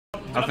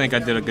I think I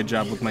did a good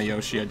job with my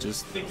Yoshi. I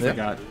just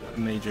forgot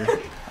major.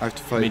 I have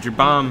to fight Major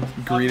bomb.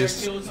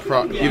 Greedus,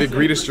 either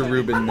Greedus or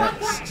Ruben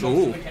next.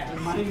 Ooh.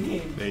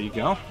 There you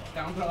go.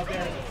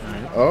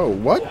 Oh,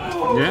 what?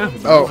 Yeah.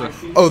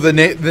 Oh, the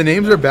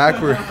names are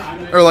backward,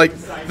 or like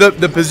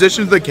the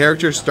positions of the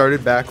characters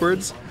started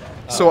backwards.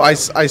 So I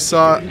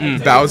saw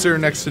Bowser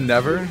next to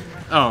Never.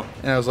 Oh.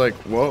 And I was like,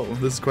 whoa,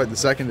 this is quite the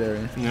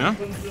secondary. Yeah.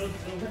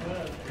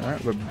 All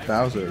right, but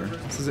Bowser.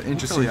 This is an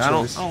interesting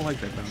choice. I don't like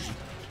that Bowser.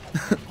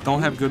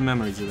 Don't have good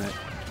memories of that.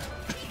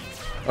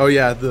 Oh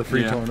yeah, the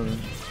free tournament.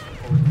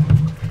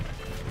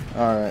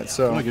 All right,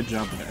 so. Done a good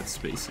job of that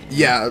spacing.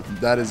 Yeah,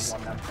 that is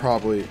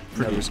probably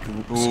Never's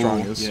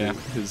strongest. Yeah.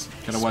 His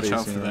gotta watch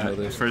out for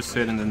that. First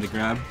hit and then the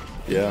grab.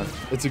 Yeah,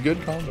 it's a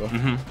good combo.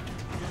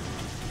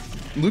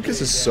 Lucas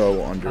is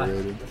so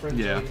underrated.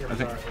 Yeah, I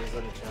think.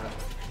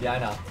 Yeah, I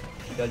know.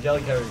 The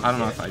Jelly Carrot. I don't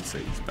know if I'd say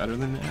he's better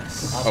than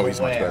Ness. Oh, he's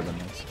much better than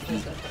Ness.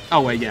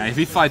 Oh wait, yeah. If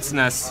he fights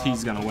Ness,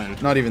 he's gonna win.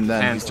 Not even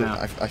then. Hands He's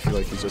just, down. I feel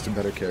like he's just a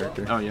better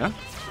character. Oh yeah.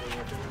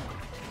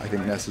 I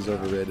think Ness is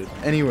overrated.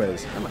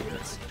 Anyways, I like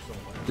Ness.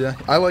 yeah,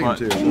 I like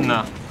him too.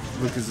 Nah,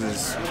 Lucas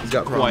is He's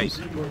got quite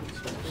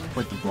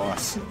problems. the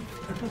boss. You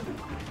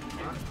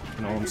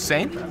know what I'm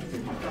saying?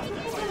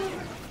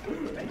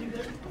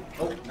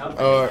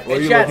 What are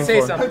you Chat, looking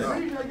say for? something.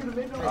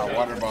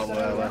 Water bottle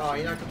that I left.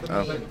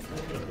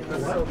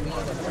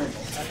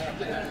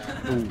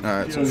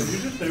 Alright, so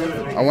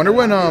I wonder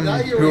when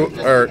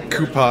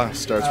Koopa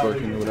starts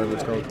working or whatever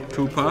it's called.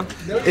 Koopa?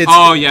 It's,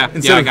 Oh yeah,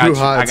 instead yeah, of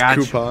I got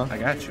it's you. Koopa. I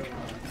got you.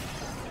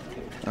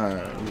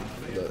 Alright,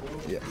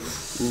 yeah.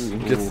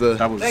 Gets the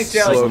That was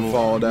slow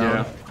fall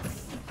down. Yeah.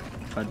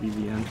 That'd be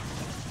the end.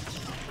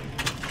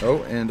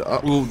 Oh, and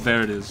up. Ooh,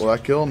 there it is. Will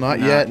that kill? Not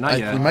Nah, yet. not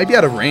yet. He might be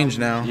out of range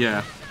now.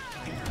 Yeah.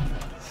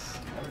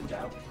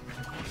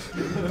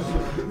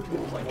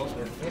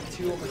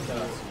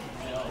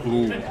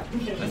 Ooh, that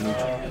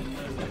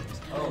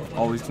neutral.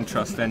 Always can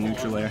trust that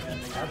neutral air.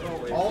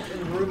 Alt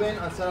and Ruben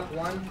on setup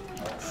 1.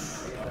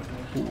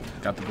 Ooh,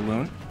 got the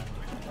balloon.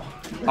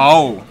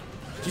 Oh,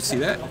 did you see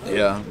that?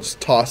 Yeah, just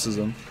tosses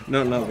him.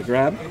 No, the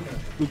grab.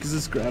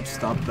 Lucas's grab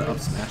stopped the up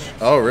smash.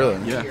 Oh, really?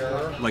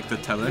 Yeah, like the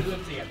tether.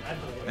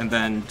 And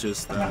then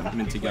just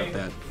Mynty got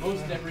that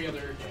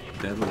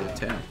little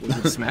attack. Was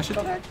it smash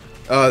attack?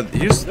 He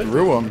just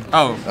threw him.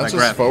 Oh, That's that just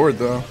grab. forward,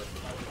 though.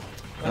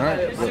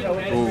 Alright,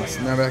 Ooh,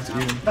 now back to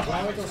even.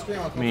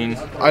 I mean,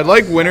 I'd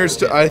like winners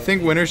to. I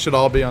think winners should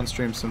all be on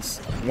stream since,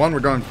 one, we're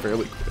going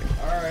fairly quick.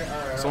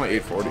 It's only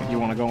 8:40. you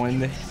want to go in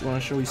there? You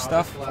want to show your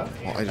stuff? Well,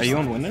 Are you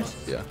on winners?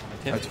 Yeah,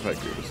 I have to fight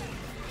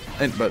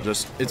Greedus. But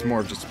it's more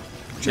of just.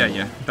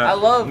 Yeah. That I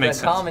love the makes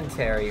sense.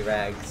 commentary,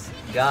 Rags.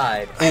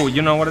 God. Oh,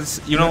 you know what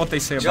they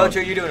say about.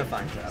 Jojo, you're doing a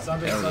fine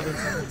job.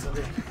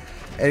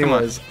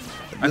 Anyways,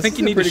 I think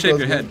you need to shave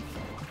your head.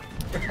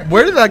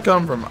 Where did that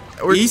come from?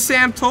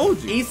 Esam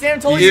told you.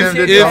 Esam told you Esam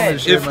to did shave your tell me head. to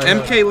shave If my head.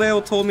 MK Leo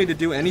told me to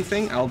do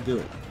anything, I'll do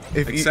it.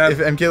 If Except-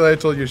 MK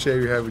told you to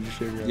shave your head, would you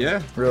shave your head?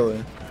 Yeah.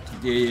 Really?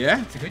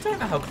 Yeah. Can we talk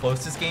about how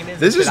close this game is?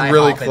 This Or is should I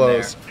really hop in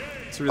close.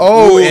 It's really,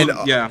 Oh, Ooh, and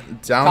yeah.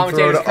 down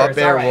throw Commentator's to up curse,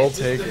 air, alright. we'll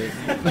take it.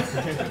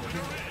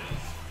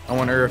 I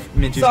wonder if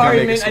Minty's Sorry,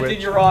 gonna make Mint, a I switch.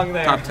 did you wrong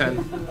there. Top 10.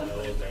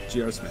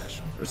 GR Smash.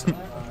 Or something.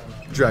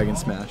 Dragon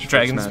Smash.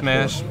 Dragon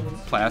Smash.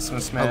 Plasma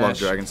Smash. I love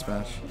Dragon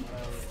Smash.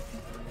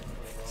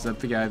 Is that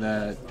the guy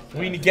that?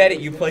 We get it,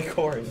 you play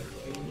Corey.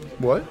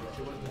 What?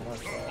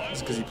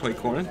 It's because you play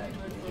Corrin?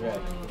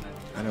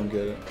 I don't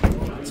get it.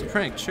 It's a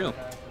prank. Chill.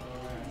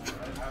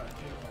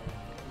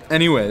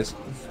 Anyways,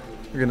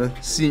 we're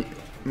gonna see.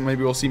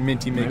 Maybe we'll see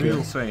Minty make Maybe we'll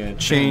a say a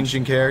change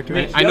in character.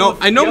 I know You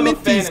have a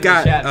Minty's fan in the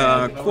chat,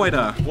 got man. quite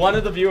a One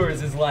of the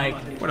viewers is like,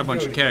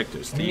 bunch of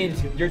characters. Mint,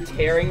 you're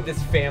tearing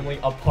this family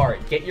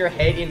apart. Get your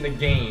head in the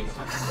game.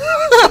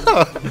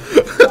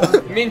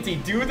 Minty,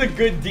 do the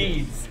good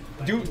deeds.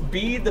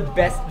 Be the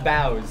best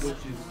bows.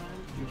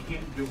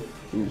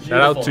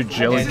 Shout out to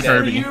Jelly And,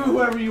 Kirby.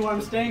 whoever you want,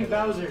 I'm staying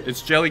Bowser.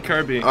 It's Jelly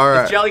Kirby. All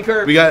right. Jelly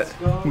Kirby.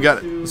 We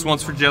got. This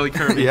one's for Jelly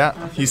Kirby.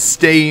 Yeah. He's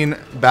staying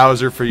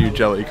Bowser for you,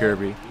 Jelly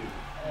Kirby.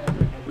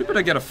 We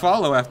better get a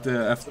follow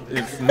after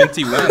if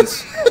Minty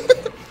wins.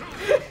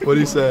 What do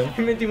you say?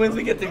 Minty wins,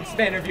 we get to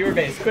expand our viewer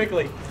base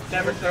quickly.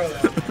 Never throw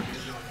that.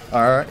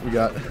 All right. We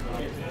got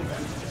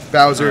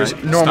Bowser's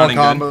Alright, normal starting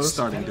combos. Good.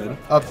 Starting good.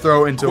 Up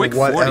throw into Quick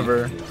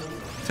whatever.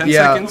 10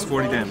 Yeah. seconds,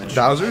 40 damage.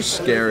 Bowser's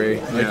scary.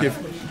 Like Yeah.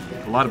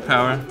 if. A lot of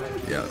power.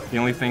 Yeah. The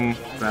only thing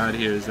bad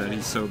here is that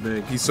he's so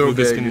big. He's so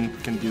Lucas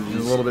big. Can do He's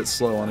these. a little bit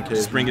slow on occasion.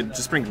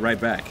 Just bring it right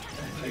back.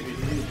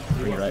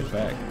 Bring it right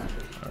back.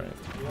 All right.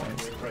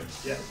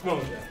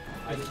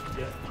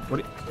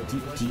 What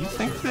do you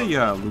think the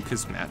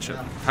Lucas matchup?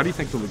 How do you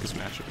think the Lucas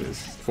matchup is?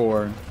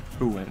 For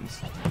Who wins?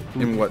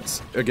 in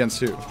what's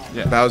against who?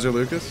 Yeah. Bowser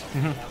Lucas.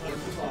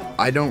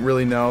 I don't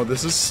really know.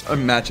 This is a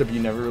matchup you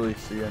never really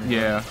see anymore.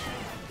 Yeah,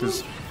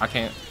 because I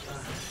can't.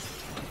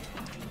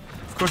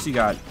 Of course, you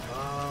got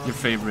your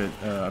favorite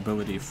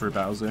ability for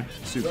Bowser,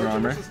 Super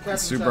Armor,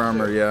 Super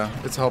Armor, yeah,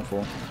 it's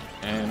helpful.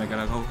 and I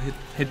gotta go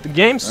hit the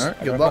games. All right, I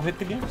good gotta luck. go hit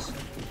the games.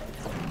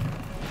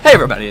 Hey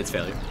everybody, it's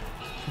Failure.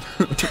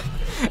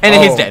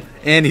 And he's dead.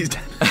 And he's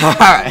dead. All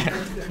right.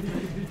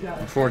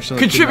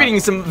 Unfortunately, Contributing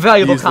some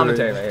valuable use the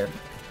commentary ring. right here.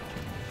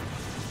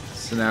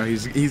 So now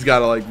he's got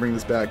to like bring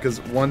this back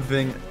because one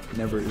thing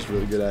Never is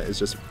really good at is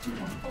just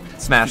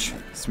Smash.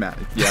 smash.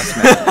 Yeah,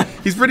 smash.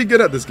 He's pretty good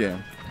at this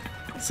game.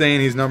 Saying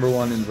he's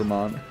 #1 in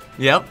Vermont.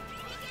 Yep.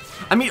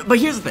 I mean, but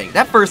here's the thing.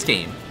 That first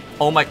game,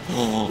 oh my,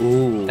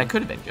 Ooh. that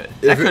could have been good.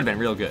 That could have been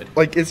real good.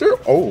 Like, is there?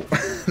 Oh,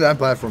 that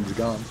platform's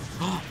gone.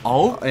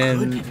 Oh, And-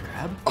 good pivot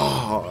grab.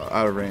 Oh,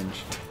 out of range.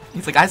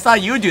 He's like, I saw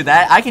you do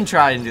that. I can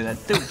try and do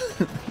that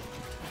too.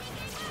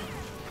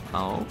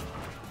 Oh.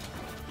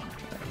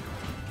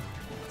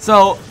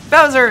 So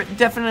Bowser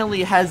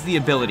definitely has the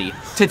ability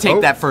to take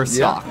Oh, that first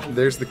yeah. stock.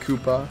 There's the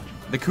Koopa.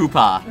 The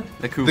Koopa.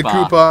 The Koopa. The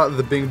Koopa,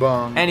 the Bing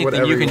Bong. Anything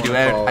whatever you can do.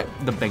 wanna call it.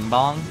 The Bing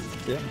Bong.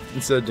 Yeah,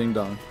 instead of Ding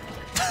Dong.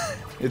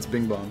 It's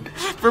Bing Bong.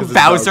 For 'Cause it's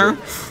Bowser?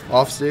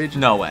 Off stage?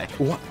 No way.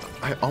 What?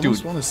 I almost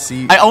Dude. want to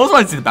see. I almost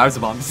want to see the Bowser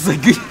Bomb. Just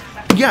like,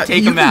 yeah,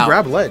 take you him can out.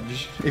 grab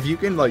ledge. If you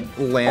can, like,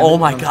 land. Oh it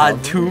my on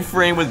god, top of him.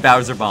 2-frame with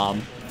Bowser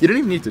Bomb. You don't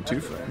even need to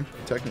 2-frame,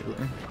 technically.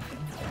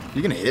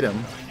 You can hit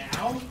him.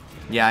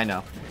 Yeah, I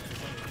know.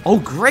 Oh,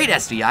 great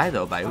SDI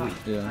though by Uwe.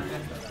 Yeah.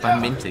 By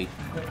Mynty.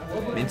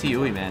 Mynty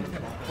Uwe, man.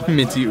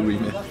 Minty Uwe.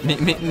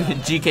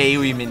 GK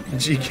Uwe Mint.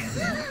 GK.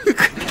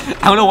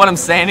 I don't know what I'm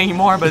saying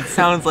anymore, but it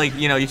sounds like,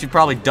 you know, you should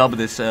probably dub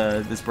this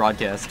this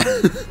broadcast.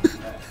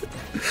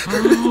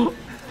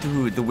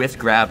 Dude, the whiffed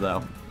grab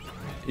though.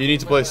 You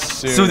need to play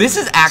soon. So this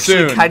is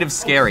actually Soon. kind of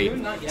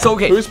scary. So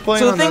okay, Who's playing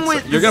so the on thing that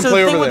with side? You're gonna so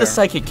play the thing over with the there.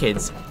 psychic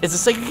kids is the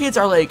psychic kids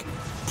are like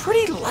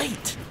pretty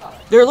light.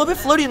 They're a little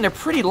bit floaty and they're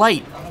pretty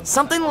light.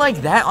 Something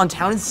like that on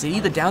Town and City,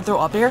 the down throw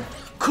up air,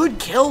 could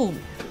kill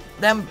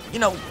them, you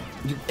know,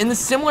 in the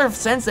similar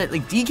sense that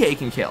like DK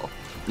can kill.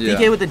 Yeah.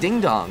 DK with the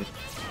ding dong.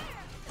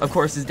 Of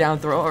course, his down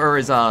throw or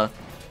his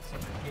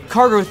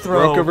cargo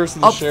throw, Roka versus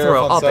the up Sheriff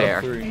throw, on up setup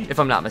air, 3. if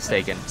I'm not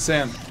mistaken.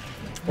 Sam.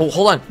 Oh,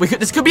 hold on.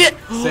 This could be it.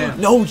 Sam.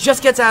 No,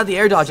 just gets out of the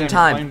air dodge in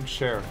time.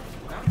 Sheriff.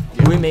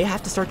 We may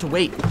have to start to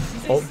wait.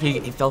 Oh, he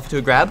fell to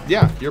a grab.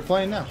 Yeah, you're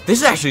playing now. This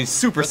is actually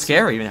super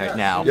scary right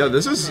now. Yeah,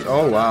 this is.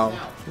 Oh wow.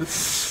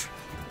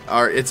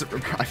 Alright, it's.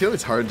 I feel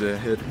it's hard to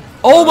hit.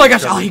 Oh my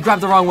gosh! Oh, he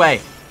grabbed the wrong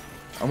way.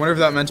 I wonder if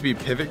that meant to be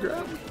pivot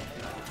grab.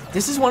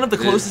 This is one of the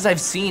closest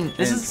I've seen.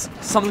 This And- is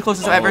some of the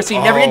closest I've ever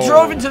seen. Never get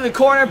drove into the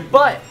corner,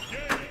 but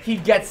he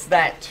gets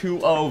that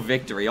 2-0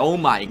 victory. Oh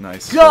my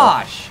Nice.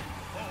 gosh!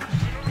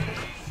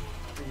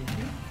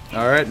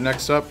 All right,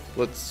 next up,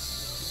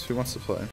 let's. Who wants to play?